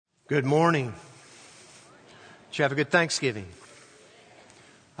Good morning. Did you have a good Thanksgiving?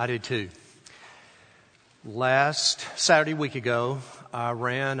 I did too. Last Saturday, week ago, I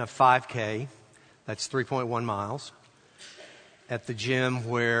ran a 5K. That's 3.1 miles at the gym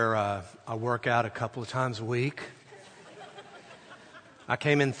where I work out a couple of times a week. I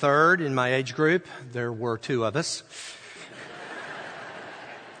came in third in my age group. There were two of us.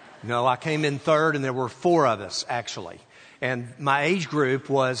 No, I came in third and there were four of us, actually. And my age group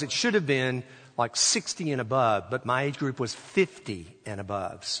it should have been like 60 and above, but my age group was 50 and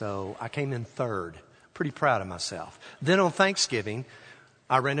above. So I came in third. Pretty proud of myself. Then on Thanksgiving,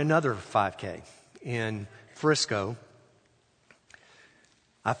 I ran another 5K in Frisco.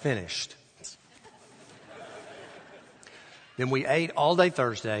 I finished. Then we ate all day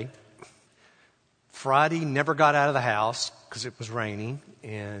Thursday. Friday, never got out of the house because it was raining,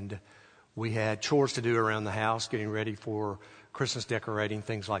 and we had chores to do around the house, getting ready for Christmas decorating,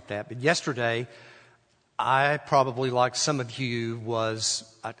 things like that. But yesterday, I probably, like some of you,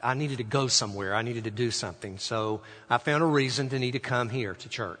 I needed to go somewhere. I needed to do something. So I found a reason to need to come here to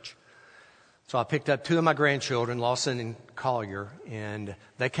church. So I picked up two of my grandchildren, Lawson and Collier, and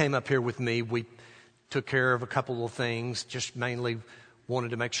they came up here with me. We took care of a couple of things, just mainly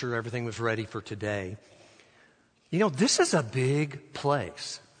wanted to make sure everything was ready for today. You know, this is a big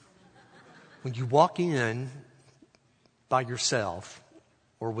place. When you walk in by yourself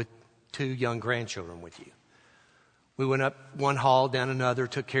or with two young grandchildren with you. We went up one hall, down another,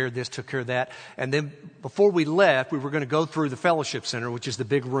 took care of this, took care of that. And then before we left, we were going to go through the fellowship center, which is the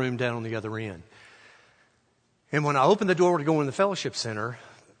big room down on the other end. And when I opened the door to go in the fellowship center,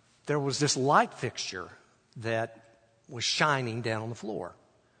 there was this light fixture that was shining down on the floor.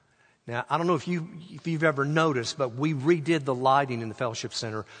 Now, I don't know if you've ever noticed, but we redid the lighting in the fellowship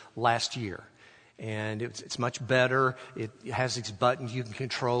center last year. And it's much better. It has these buttons. You can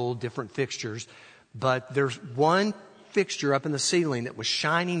control different fixtures. But there's one fixture up in the ceiling that was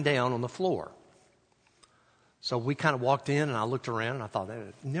shining down on the floor. So we kind of walked in and I looked around and I thought,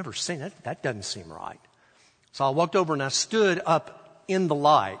 I've never seen it. That doesn't seem right. So I walked over and I stood up in the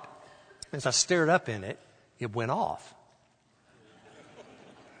light. As I stared up in it, it went off.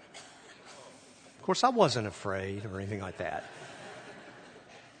 Of course, I wasn't afraid or anything like that.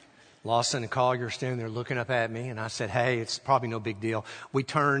 Lawson and Collier standing there looking up at me, and I said, hey, it's probably no big deal. We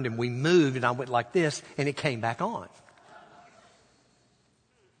turned and we moved, and I went like this, and it came back on.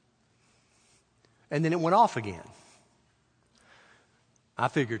 And then it went off again. I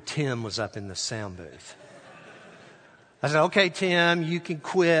figured Tim was up in the sound booth. I said, okay, Tim, you can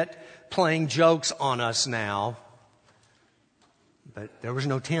quit playing jokes on us now. But there was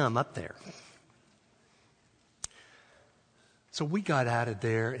no Tim up there. So we got out of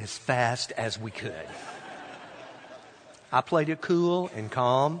there as fast as we could. I played it cool and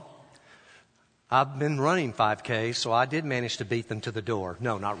calm. I've been running 5K, so I did manage to beat them to the door.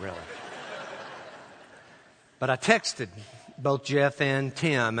 No, not really. But I texted both Jeff and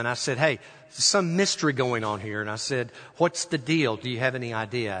Tim, and I said, hey, there's some mystery going on here. And I said, what's the deal? Do you have any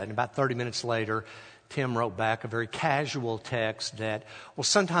idea? And about 30 minutes later, Tim wrote back a very casual text that, well,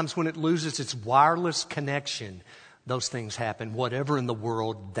 sometimes when it loses its wireless connection, those things happen, whatever in the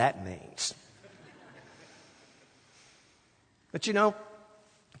world that means. But you know,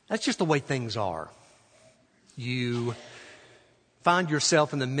 that's just the way things are. You find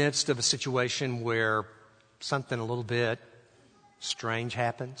yourself in the midst of a situation where something a little bit strange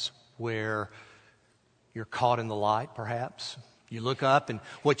happens, where you're caught in the light, perhaps. You look up and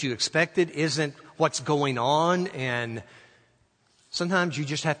what you expected isn't what's going on, and sometimes you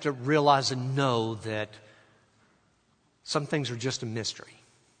just have to realize and know that some things are just a mystery.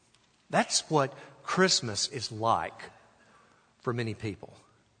 That's what Christmas is like for many people.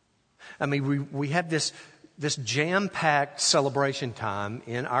 I mean, we have this jam-packed celebration time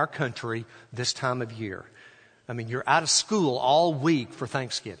in our country this time of year. I mean, you're out of school all week for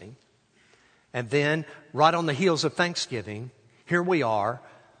Thanksgiving. And then right on the heels of Thanksgiving, here we are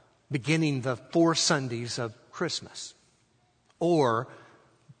beginning the 4 Sundays of Christmas. Or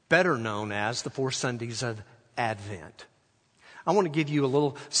better known as the 4 Sundays of Advent. I want to give you a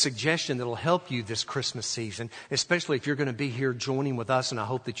little suggestion that will help you this Christmas season, especially if you're going to be here joining with us, and I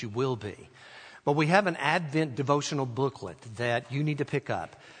hope that you will be. But we have an Advent devotional booklet that you need to pick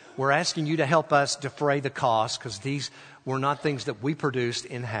up. We're asking you to help us defray the cost because these were not things that we produced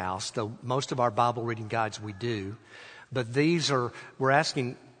in-house, though most of our Bible reading guides we do. But we're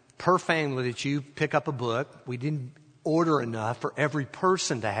asking per family that you pick up a book. We didn't order enough for every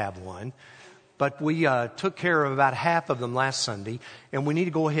person to have one. But we took care of about half of them last Sunday, and we need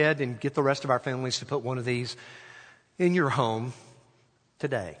to go ahead and get the rest of our families to put one of these in your home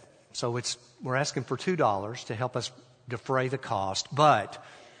today. So we're asking for $2 to help us defray the cost, but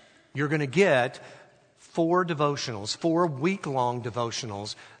you're going to get 4 devotionals, 4 week-long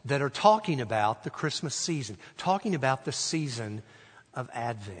devotionals that are talking about the Christmas season, talking about the season of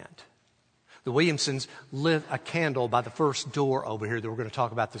Advent. The Williamsons lit a candle by the first door over here that we're going to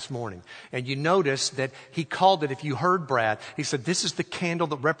talk about this morning. And you notice that he called it, if you heard Brad, he said, this is the candle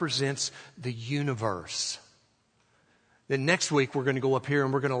that represents the universe. Then next week we're going to go up here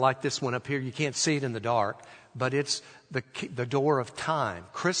and we're going to light this one up here. You can't see it in the dark, but it's the door of time.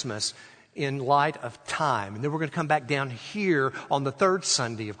 Christmas in light of time. And then we're going to come back down here on the 3rd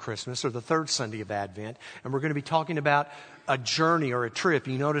Sunday of Christmas, or the 3rd Sunday of Advent, and we're going to be talking about a journey or a trip.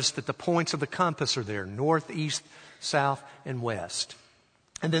 You notice that the points of the compass are there: north, east, south, and west.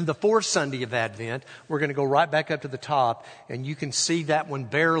 And then the 4th Sunday of Advent, we're going to go right back up to the top, and you can see that one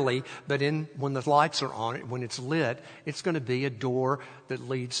barely, but when the lights are on it, when it's lit, it's going to be a door that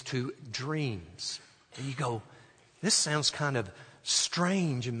leads to dreams. And you go, this sounds kind of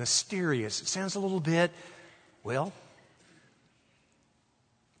strange and mysterious. It sounds a little bit, well,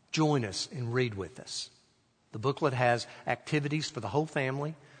 join us and read with us. The booklet has activities for the whole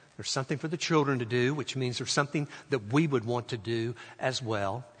family. There's something for the children to do, which means there's something that we would want to do as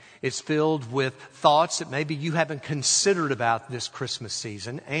well. It's filled with thoughts that maybe you haven't considered about this Christmas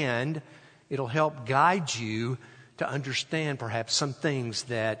season, and it'll help guide you to understand perhaps some things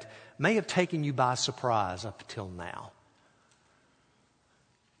that may have taken you by surprise up until now.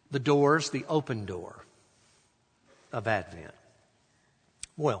 The door's the open door of Advent.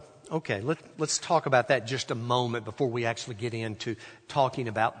 Well, okay, let's talk about that just a moment before we actually get into talking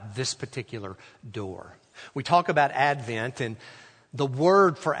about this particular door. We talk about Advent, and the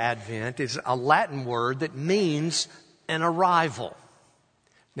word for Advent is a Latin word that means an arrival.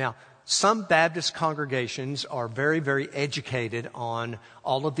 Now, some Baptist congregations are very, very educated on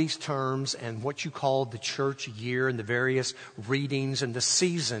all of these terms and what you call the church year and the various readings and the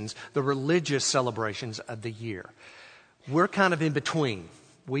seasons, the religious celebrations of the year. We're kind of in between.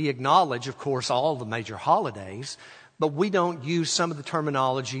 We acknowledge, of course, all the major holidays, but we don't use some of the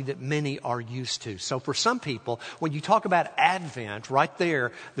terminology that many are used to. So for some people, when you talk about Advent, right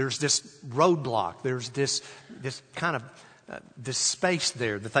there's this roadblock. There's this kind of this space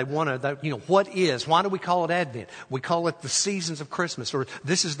there that they want to, why do we call it Advent? We call it the seasons of Christmas, or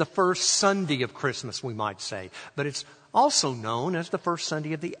this is the first Sunday of Christmas, we might say. But it's also known as the first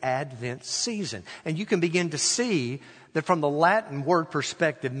Sunday of the Advent season. And you can begin to see that from the Latin word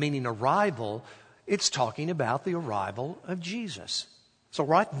perspective, meaning arrival, it's talking about the arrival of Jesus. So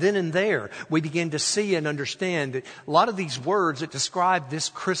right then and there, we begin to see and understand that a lot of these words that describe this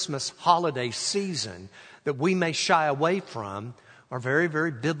Christmas holiday season that we may shy away from are very,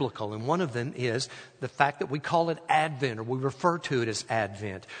 very biblical. And one of them is the fact that we call it Advent, or we refer to it as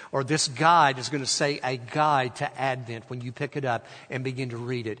Advent. Or this guide is going to say a guide to Advent when you pick it up and begin to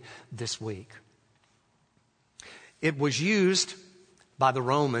read it this week. It was used by the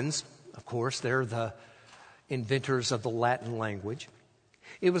Romans. Of course, they're the inventors of the Latin language.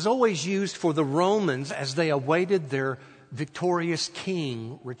 It was always used for the Romans as they awaited their victorious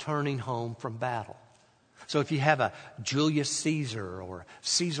king returning home from battle. So if you have a Julius Caesar or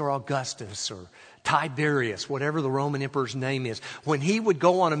Caesar Augustus or Tiberius, whatever the Roman emperor's name is, when he would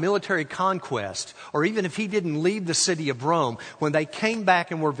go on a military conquest, or even if he didn't leave the city of Rome, when they came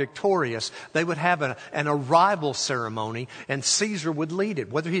back and were victorious, they would have an arrival ceremony, and Caesar would lead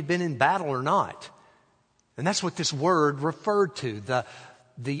it, whether he'd been in battle or not. And that's what this word referred to,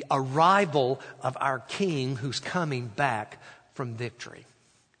 the arrival of our king who's coming back from victory.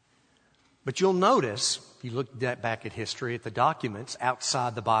 But you'll notice, if you look back at history, at the documents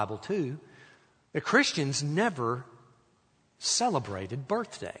outside the Bible too, that Christians never celebrated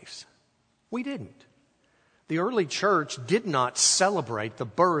birthdays. We didn't. The early church did not celebrate the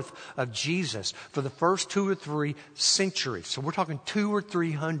birth of Jesus for the first 2 or 3 centuries. So we're talking 200 or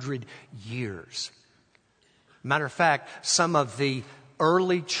 300 years. Matter of fact, some of the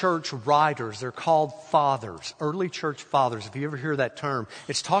early church writers, they're called fathers, early church fathers. If you ever hear that term,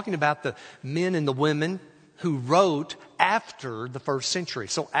 it's talking about the men and the women who wrote after the first century.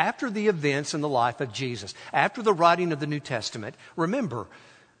 So after the events in the life of Jesus, after the writing of the New Testament, remember,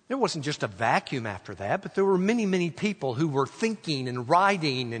 there wasn't just a vacuum after that, but there were many, many people who were thinking and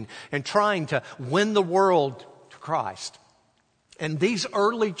writing and trying to win the world to Christ. And these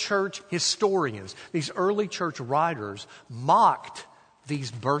early church historians, these early church writers mocked these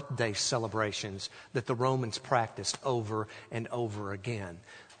birthday celebrations that the Romans practiced over and over again.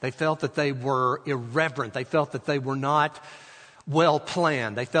 They felt that they were irreverent. They felt that they were not well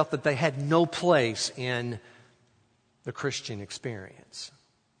planned. They felt that they had no place in the Christian experience.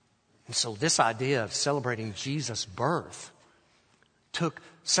 And so this idea of celebrating Jesus' birth took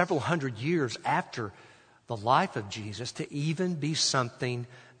several hundred years after the life of Jesus to even be something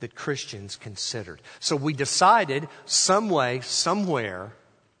that Christians considered. So we decided some way, somewhere,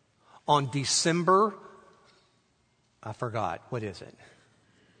 on December, I forgot, what is it?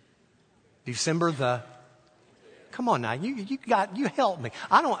 December the, come on now, you help me.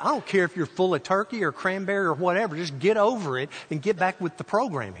 I don't care if you're full of turkey or cranberry or whatever, just get over it and get back with the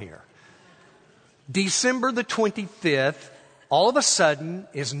program here. December the 25th, all of a sudden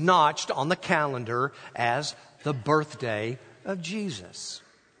is notched on the calendar as the birthday of Jesus.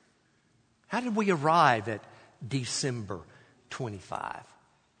 How did we arrive at December 25?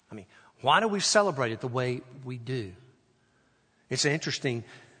 I mean, why do we celebrate it the way we do? It's an interesting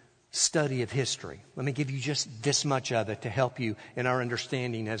study of history. Let me give you just this much of it to help you in our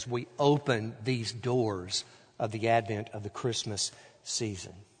understanding as we open these doors of the advent of the Christmas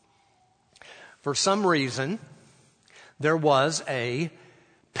season. For some reason, there was a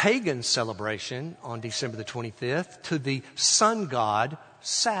pagan celebration on December the 25th to the sun god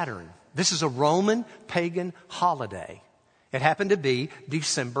Saturn. This is a Roman pagan holiday. It happened to be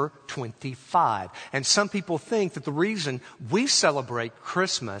December 25. And some people think that the reason we celebrate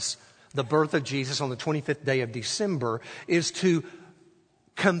Christmas, the birth of Jesus on the 25th day of December, is to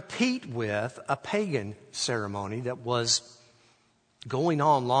compete with a pagan ceremony that was going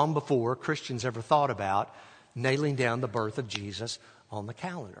on long before Christians ever thought about nailing down the birth of Jesus on the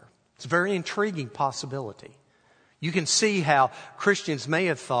calendar. It's a very intriguing possibility. You can see how Christians may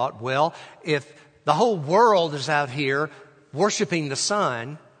have thought, well, if the whole world is out here worshiping the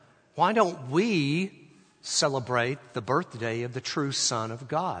sun, why don't we celebrate the birthday of the true Son of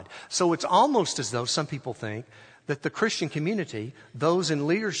God? So it's almost as though some people think that the Christian community, those in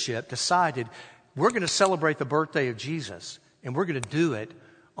leadership, decided we're going to celebrate the birthday of Jesus, and we're going to do it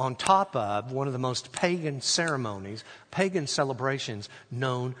on top of one of the most pagan ceremonies, pagan celebrations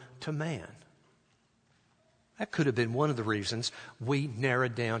known to man. That could have been one of the reasons we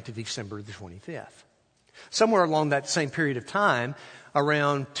narrowed down to December the 25th. Somewhere along that same period of time,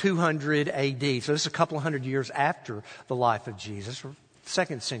 around 200 AD, so this is a couple of hundred years after the life of Jesus, or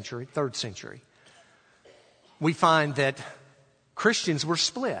 2nd century, 3rd century, we find that Christians were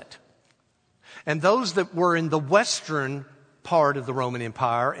split. And those that were in the western part of the Roman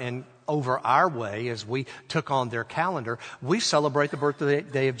Empire and over our way, as we took on their calendar, we celebrate the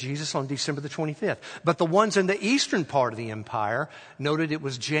birthday of Jesus on December the 25th. But the ones in the eastern part of the empire noted it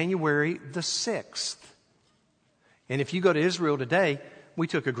was January the 6th. And if you go to Israel today, we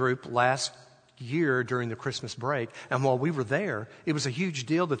took a group last year during the Christmas break, and while we were there, it was a huge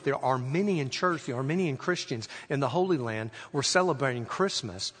deal that the Armenian church, the Armenian Christians in the Holy Land were celebrating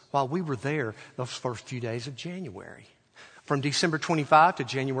Christmas while we were there those first few days of January. From December 25 to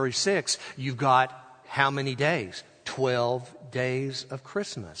January 6, you've got how many days? 12 days of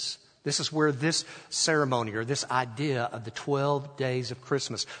Christmas. This is where this ceremony or this idea of the 12 days of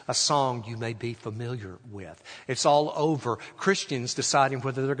Christmas, a song you may be familiar with. It's all over Christians deciding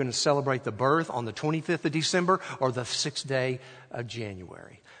whether they're going to celebrate the birth on the 25th of December or the 6th day of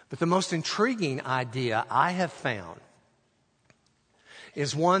January. But the most intriguing idea I have found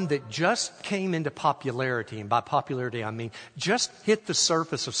is one that just came into popularity, and by popularity I mean just hit the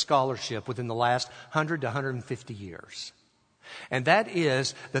surface of scholarship within the last 100 to 150 years. And that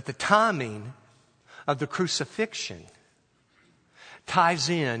is that the timing of the crucifixion ties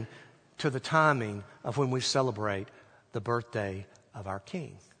in to the timing of when we celebrate the birthday of our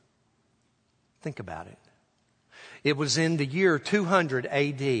King. Think about it. It was in the year 200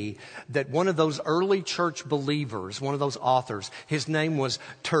 AD that one of those early church believers, one of those authors, his name was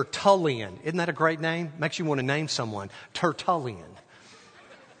Tertullian. Isn't that a great name? Makes you want to name someone. Tertullian.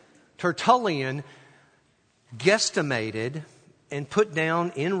 Tertullian guesstimated and put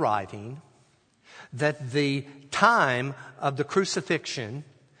down in writing that the time of the crucifixion,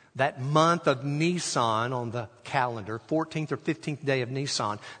 that month of Nisan on the calendar, 14th or 15th day of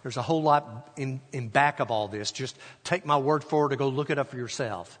Nisan, there's a whole lot in back of all this. Just take my word for it to go look it up for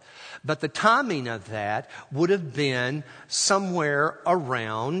yourself. But the timing of that would have been somewhere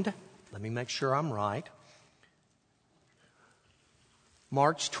around, let me make sure I'm right,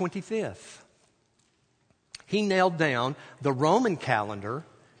 March 25th. He nailed down the Roman calendar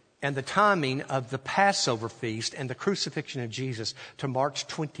and the timing of the Passover feast and the crucifixion of Jesus to March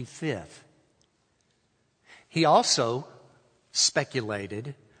 25th. He also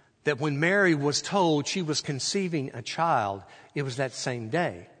speculated that when Mary was told she was conceiving a child, it was that same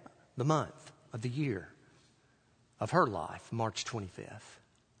day, the month of the year of her life, March 25th.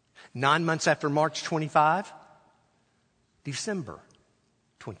 9 months after March 25, December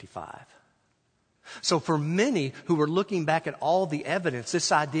 25. So for many who are looking back at all the evidence,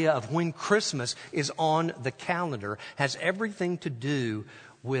 this idea of when Christmas is on the calendar has everything to do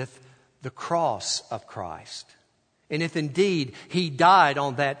with the cross of Christ. And if indeed he died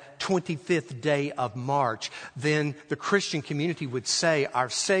on that 25th day of March, then the Christian community would say our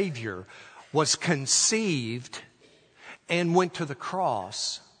Savior was conceived and went to the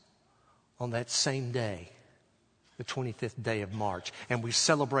cross on that same day, the 25th day of March. And we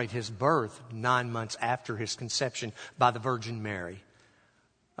celebrate his birth 9 months after his conception by the Virgin Mary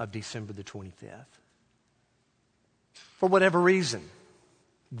of December the 25th. For whatever reason,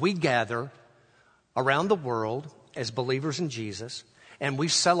 we gather around the world as believers in Jesus, and we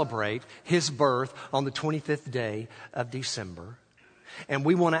celebrate his birth on the 25th day of December. And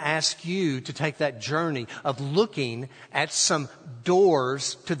we want to ask you to take that journey of looking at some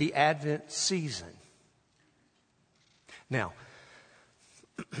doors to the Advent season. Now,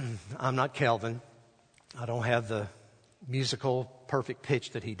 I'm not Kelvin. I don't have the musical perfect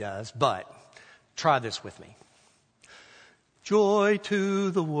pitch that he does, but try this with me. Joy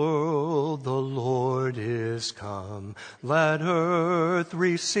to the world, the Lord is come. Let earth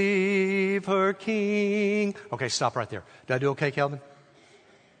receive her King. Okay, stop right there. Did I do okay, Kelvin?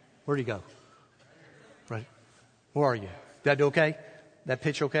 Where'd he go? Right. Where are you? Did I do okay? That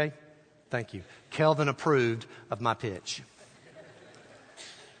pitch okay? Thank you. Kelvin approved of my pitch.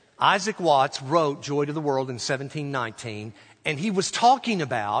 Isaac Watts wrote Joy to the World in 1719, and he was talking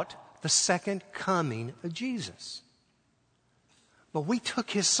about the second coming of Jesus. But we took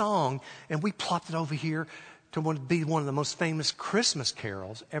his song and we plopped it over here to be one of the most famous Christmas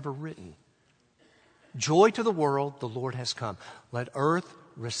carols ever written. Joy to the world, the Lord has come. Let earth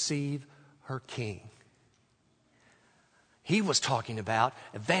receive her King. He was talking about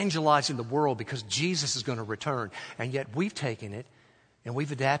evangelizing the world because Jesus is going to return. And yet we've taken it and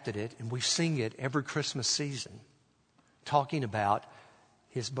we've adapted it and we sing it every Christmas season, talking about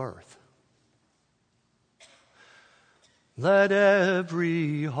his birth. Let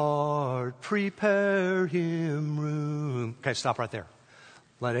every heart prepare him room. Okay, stop right there.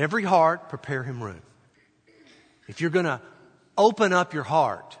 Let every heart prepare him room. If you're going to open up your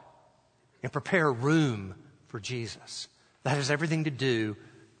heart and prepare room for Jesus, that has everything to do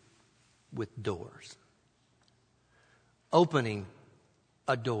with doors. Opening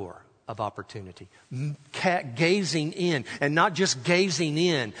a door of opportunity. Gazing in, and not just gazing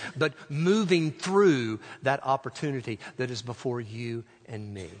in, but moving through that opportunity that is before you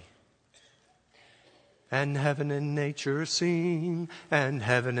and me. And heaven and nature sing, and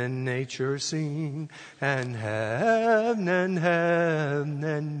heaven and nature sing, and heaven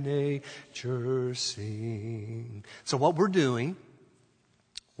and nature sing. So what we're doing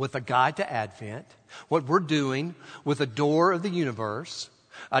with a guide to Advent, what we're doing with a door of the universe,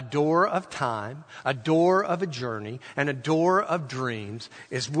 a door of time, a door of a journey, and a door of dreams,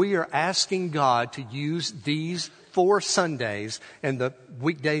 is we are asking God to use these 4 Sundays and the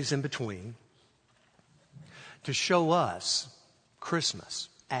weekdays in between to show us Christmas,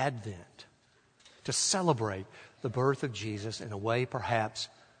 Advent, to celebrate the birth of Jesus in a way perhaps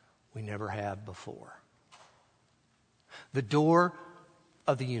we never have before. The door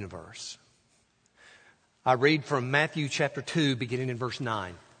of the universe. I read from Matthew chapter 2, beginning in verse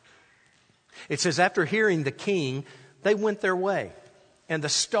 9. It says, after hearing the king, they went their way. And the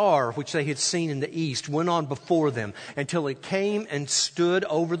star which they had seen in the east went on before them until it came and stood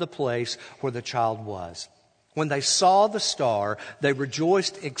over the place where the child was. When they saw the star, they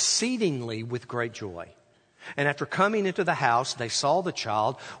rejoiced exceedingly with great joy. And after coming into the house, they saw the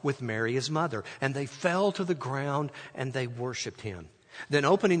child with Mary his mother. And they fell to the ground and they worshipped him. Then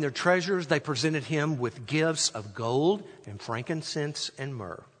opening their treasures, they presented him with gifts of gold and frankincense and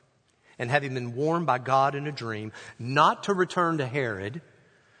myrrh. And having been warned by God in a dream not to return to Herod,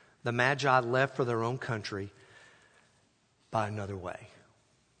 the Magi left for their own country by another way.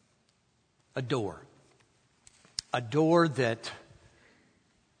 A door. A door that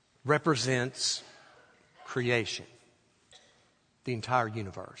represents creation, the entire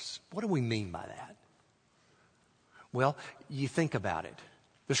universe. What do we mean by that? Well, you think about it.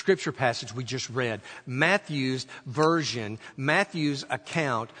 The scripture passage we just read, Matthew's version, Matthew's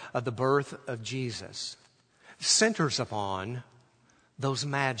account of the birth of Jesus, centers upon those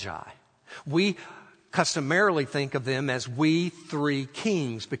magi. We customarily think of them as we 3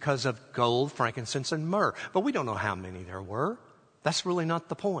 kings because of gold, frankincense, and myrrh. But we don't know how many there were. That's really not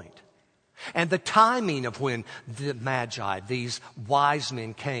the point. And the timing of when the magi, these wise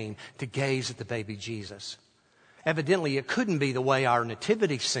men, came to gaze at the baby Jesus. Evidently, it couldn't be the way our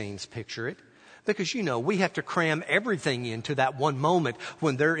nativity scenes picture it, Because, we have to cram everything into that one moment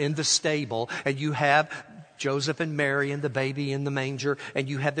when they're in the stable and you have Joseph and Mary and the baby in the manger, and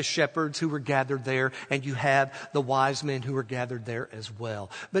you have the shepherds who were gathered there, and you have the wise men who were gathered there as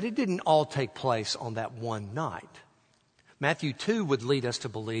well. But it didn't all take place on that one night. Matthew 2 would lead us to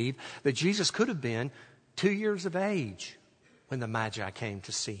believe that Jesus could have been 2 years of age when the Magi came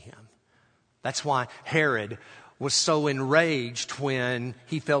to see him. That's why Herod was so enraged when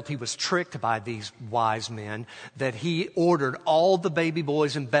he felt he was tricked by these wise men that he ordered all the baby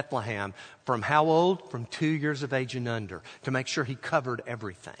boys in Bethlehem from how old? From 2 years of age and under, to make sure he covered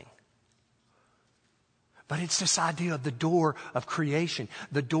everything. But it's this idea of the door of creation,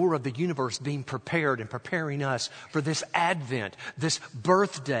 the door of the universe being prepared and preparing us for this advent, this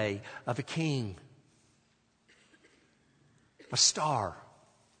birthday of a king. A star.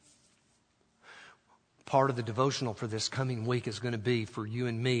 Part of the devotional for this coming week is going to be for you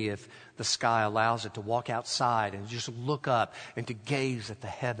and me, if the sky allows it, to walk outside and just look up and to gaze at the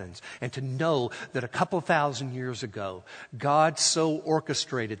heavens and to know that a couple thousand years ago, God so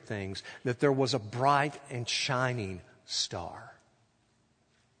orchestrated things that there was a bright and shining star.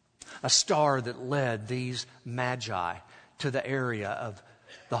 A star that led these magi to the area of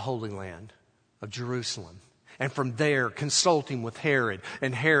the Holy Land of Jerusalem. And from there, consulting with Herod,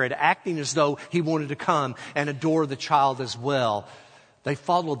 and Herod acting as though he wanted to come and adore the child as well, they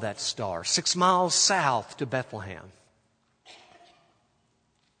followed that star 6 miles south to Bethlehem.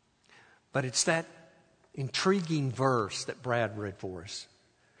 But it's that intriguing verse that Brad read for us.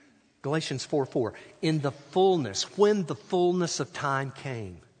 Galatians 4:4. In the fullness, when the fullness of time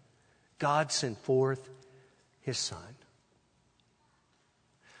came, God sent forth His Son.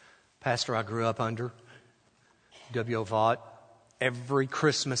 Pastor I grew up under, W.O. Vaught, every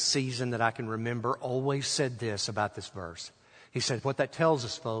Christmas season that I can remember, always said this about this verse. He said, what that tells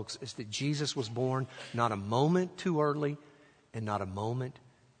us, folks, is that Jesus was born not a moment too early and not a moment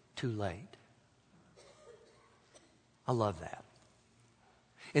too late. I love that.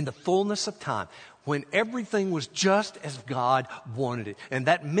 In the fullness of time, when everything was just as God wanted it. And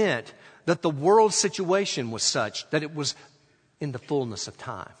that meant that the world situation was such that it was in the fullness of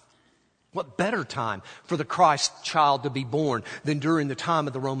time. What better time for the Christ child to be born than during the time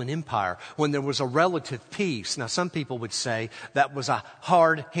of the Roman Empire, when there was a relative peace? Now, some people would say that was a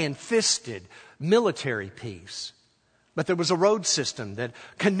hard, hand-fisted military peace. But there was a road system that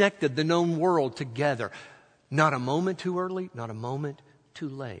connected the known world together. Not a moment too early, not a moment too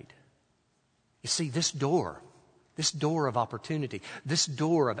late. You see, this door of opportunity, this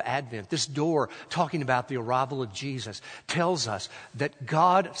door of Advent, this door talking about the arrival of Jesus, tells us that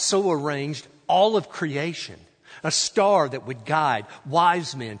God so arranged all of creation, a star that would guide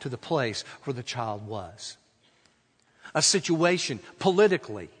wise men to the place where the child was. A situation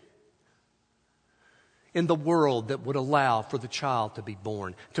politically in the world that would allow for the child to be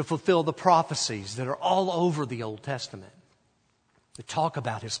born, to fulfill the prophecies that are all over the Old Testament, to talk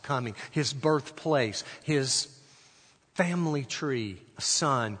about His coming, His birthplace, His family tree, a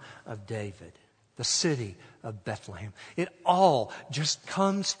son of David, the city of Bethlehem. It all just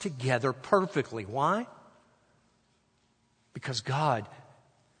comes together perfectly. Why? Because God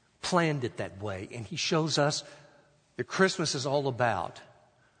planned it that way, and He shows us that Christmas is all about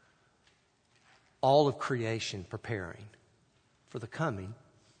all of creation preparing for the coming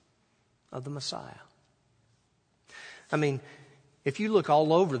of the Messiah. I mean, if you look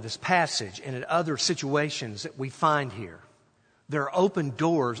all over this passage and at other situations that we find here, there are open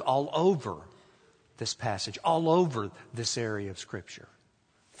doors all over this passage, all over this area of Scripture.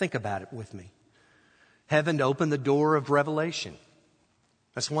 Think about it with me. Heaven opened the door of revelation.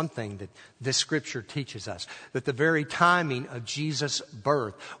 That's one thing that this Scripture teaches us, that the very timing of Jesus'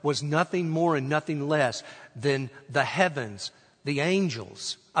 birth was nothing more and nothing less than the heavens, the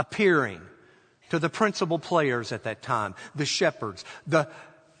angels appearing to the principal players at that time, the shepherds, the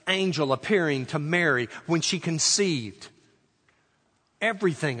angel appearing to Mary when she conceived.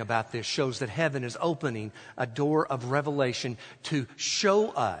 Everything about this shows that heaven is opening a door of revelation to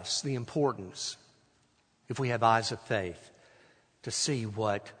show us the importance, if we have eyes of faith, to see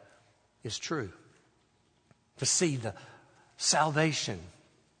what is true, to see the salvation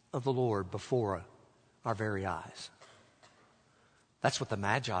of the Lord before our very eyes. That's what the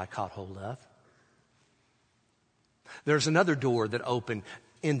Magi caught hold of. There's another door that opened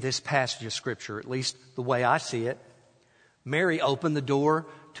in this passage of Scripture, at least the way I see it. Mary opened the door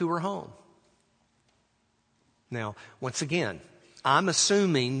to her home. Now, once again, I'm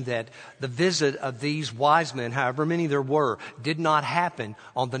assuming that the visit of these wise men, however many there were, did not happen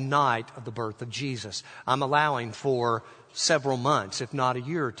on the night of the birth of Jesus. I'm allowing for several months, if not a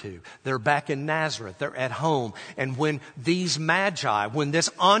year or two. They're back in Nazareth. They're at home. And when these magi, when this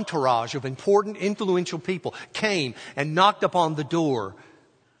entourage of important, influential people came and knocked upon the door,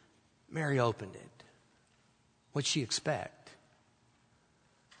 Mary opened it. What'd she expect?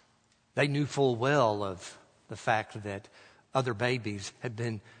 They knew full well of the fact that other babies had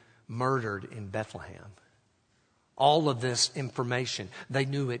been murdered in Bethlehem. All of this information, they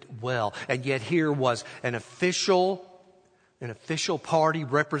knew it well. And yet here was an official party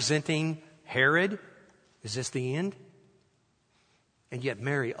representing Herod. Is this the end? And yet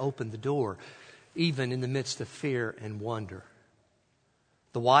Mary opened the door, even in the midst of fear and wonder.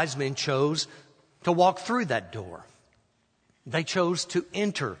 The wise men chose to walk through that door. They chose to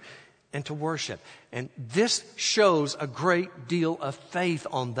enter and to worship. And this shows a great deal of faith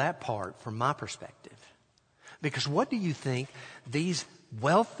on that part from my perspective. Because what do you think these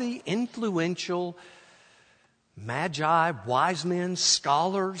wealthy, influential magi, wise men,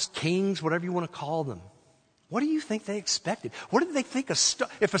 scholars, kings, whatever you want to call them, what do you think they expected? What did they think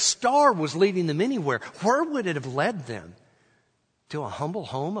if a star was leading them anywhere, where would it have led them? To a humble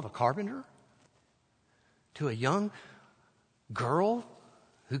home of a carpenter? To a young girl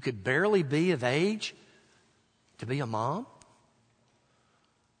who could barely be of age to be a mom?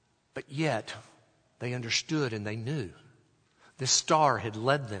 But yet, they understood and they knew this star had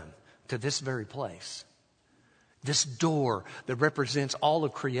led them to this very place. This door that represents all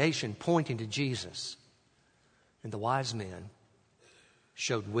of creation pointing to Jesus. And the wise men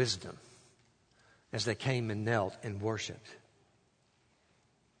showed wisdom as they came and knelt and worshiped.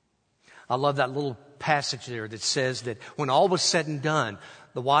 I love that little passage there that says that when all was said and done,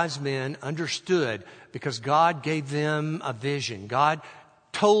 the wise men understood because God gave them a vision. God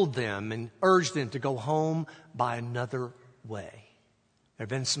told them and urged them to go home by another way. There have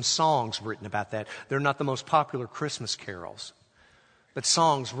been some songs written about that. They're not the most popular Christmas carols, but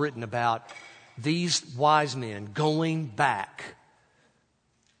songs written about these wise men going back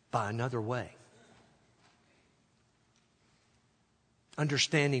by another way.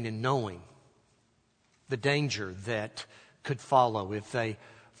 Understanding and knowing the danger that could follow if they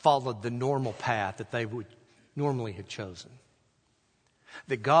followed the normal path that they would normally have chosen.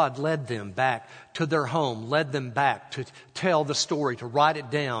 That God led them back to their home, led them back to tell the story, to write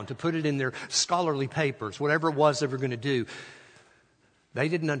it down, to put it in their scholarly papers, whatever it was they were going to do. They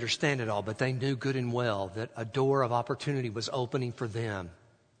didn't understand it all, but they knew good and well that a door of opportunity was opening for them,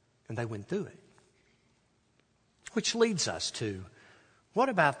 and they went through it. Which leads us to, what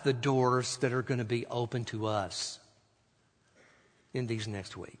about the doors that are going to be open to us in these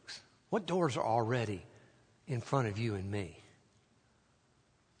next weeks? What doors are already in front of you and me?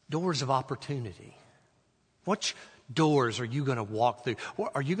 Doors of opportunity. Which doors are you going to walk through?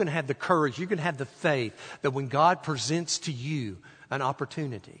 Are you going to have the courage? You're going to have the faith that when God presents to you an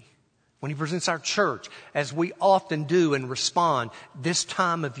opportunity, when He presents our church, as we often do and respond this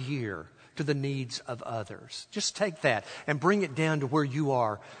time of year to the needs of others, just take that and bring it down to where you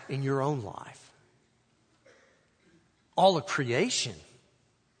are in your own life. All of creation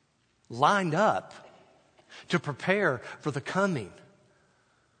lined up to prepare for the coming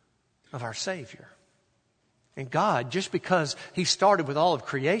of our Savior. And God, just because He started with all of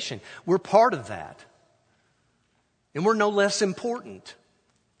creation, we're part of that. And we're no less important.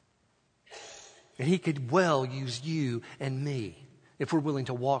 And He could well use you and me if we're willing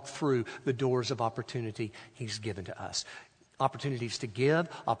to walk through the doors of opportunity He's given to us. Opportunities to give,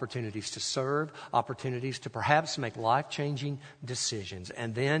 opportunities to serve, opportunities to perhaps make life-changing decisions.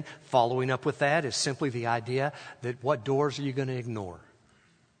 And then following up with that is simply the idea that what doors are you going to ignore?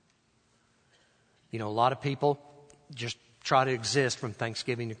 You know, a lot of people just try to exist from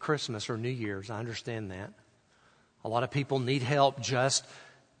Thanksgiving to Christmas or New Year's. I understand that. A lot of people need help just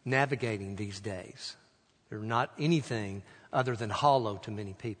navigating these days. They're not anything other than hollow to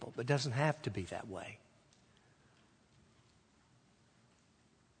many people, but it doesn't have to be that way.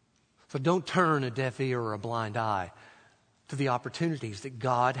 So don't turn a deaf ear or a blind eye to the opportunities that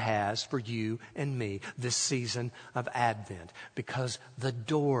God has for you and me this season of Advent, because the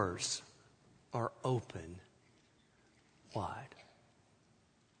doors are open wide.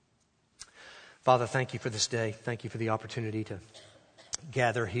 Father, thank You for this day. Thank You for the opportunity to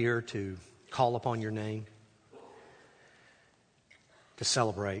gather here to call upon Your name, to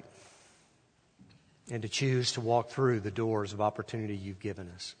celebrate, and to choose to walk through the doors of opportunity You've given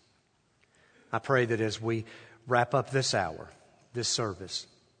us. I pray that as we wrap up this hour, this service,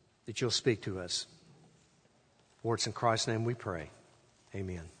 that You'll speak to us. For it's in Christ's name we pray.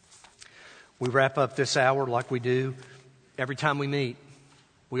 Amen. We wrap up this hour like we do every time we meet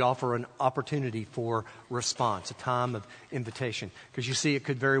We offer an opportunity for response, a time of invitation. Because you see, it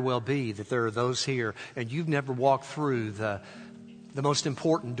could very well be that there are those here and you've never walked through the most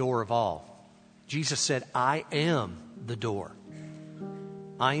important door of all. Jesus said, I am the door.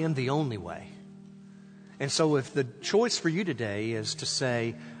 I am the only way. And so if the choice for you today is to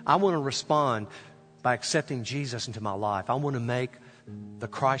say, I want to respond by accepting Jesus into my life. I want to make the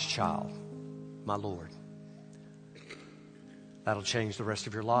Christ child my Lord. That'll change the rest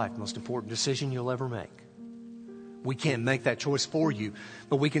of your life. Most important decision you'll ever make. We can't make that choice for you,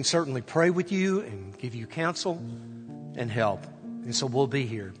 but we can certainly pray with you and give you counsel and help. And so we'll be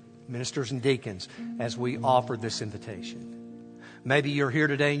here, ministers and deacons, as we offer this invitation. Maybe you're here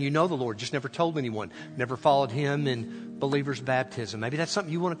today and you know the Lord, just never told anyone, never followed Him in believer's baptism. Maybe that's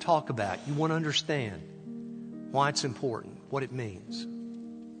something you want to talk about. You want to understand why it's important, what it means.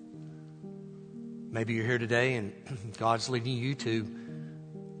 Maybe you're here today and God's leading you to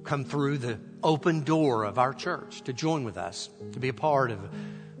come through the open door of our church, to join with us, to be a part of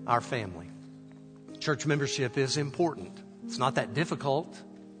our family. Church membership is important. It's not that difficult.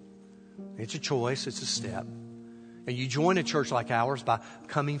 It's a choice. It's a step. And you join a church like ours by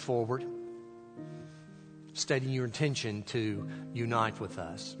coming forward, stating your intention to unite with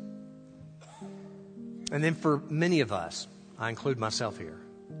us. And then for many of us, I include myself here,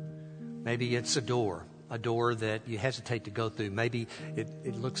 maybe it's a door that you hesitate to go through. Maybe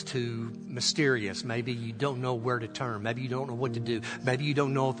it looks too mysterious. Maybe you don't know where to turn. Maybe you don't know what to do. Maybe you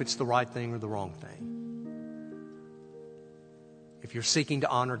don't know if it's the right thing or the wrong thing. If you're seeking to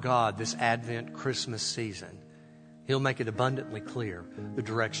honor God this Advent Christmas season, He'll make it abundantly clear the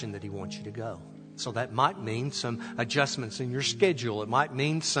direction that He wants you to go. So that might mean some adjustments in your schedule. It might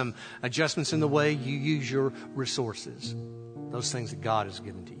mean some adjustments in the way you use your resources. Those things that God has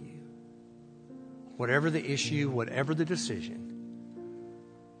given to you. Whatever the issue, whatever the decision,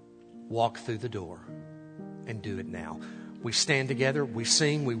 walk through the door and do it now. We stand together, we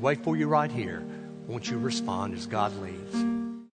sing, we wait for you right here. Won't you respond as God leads?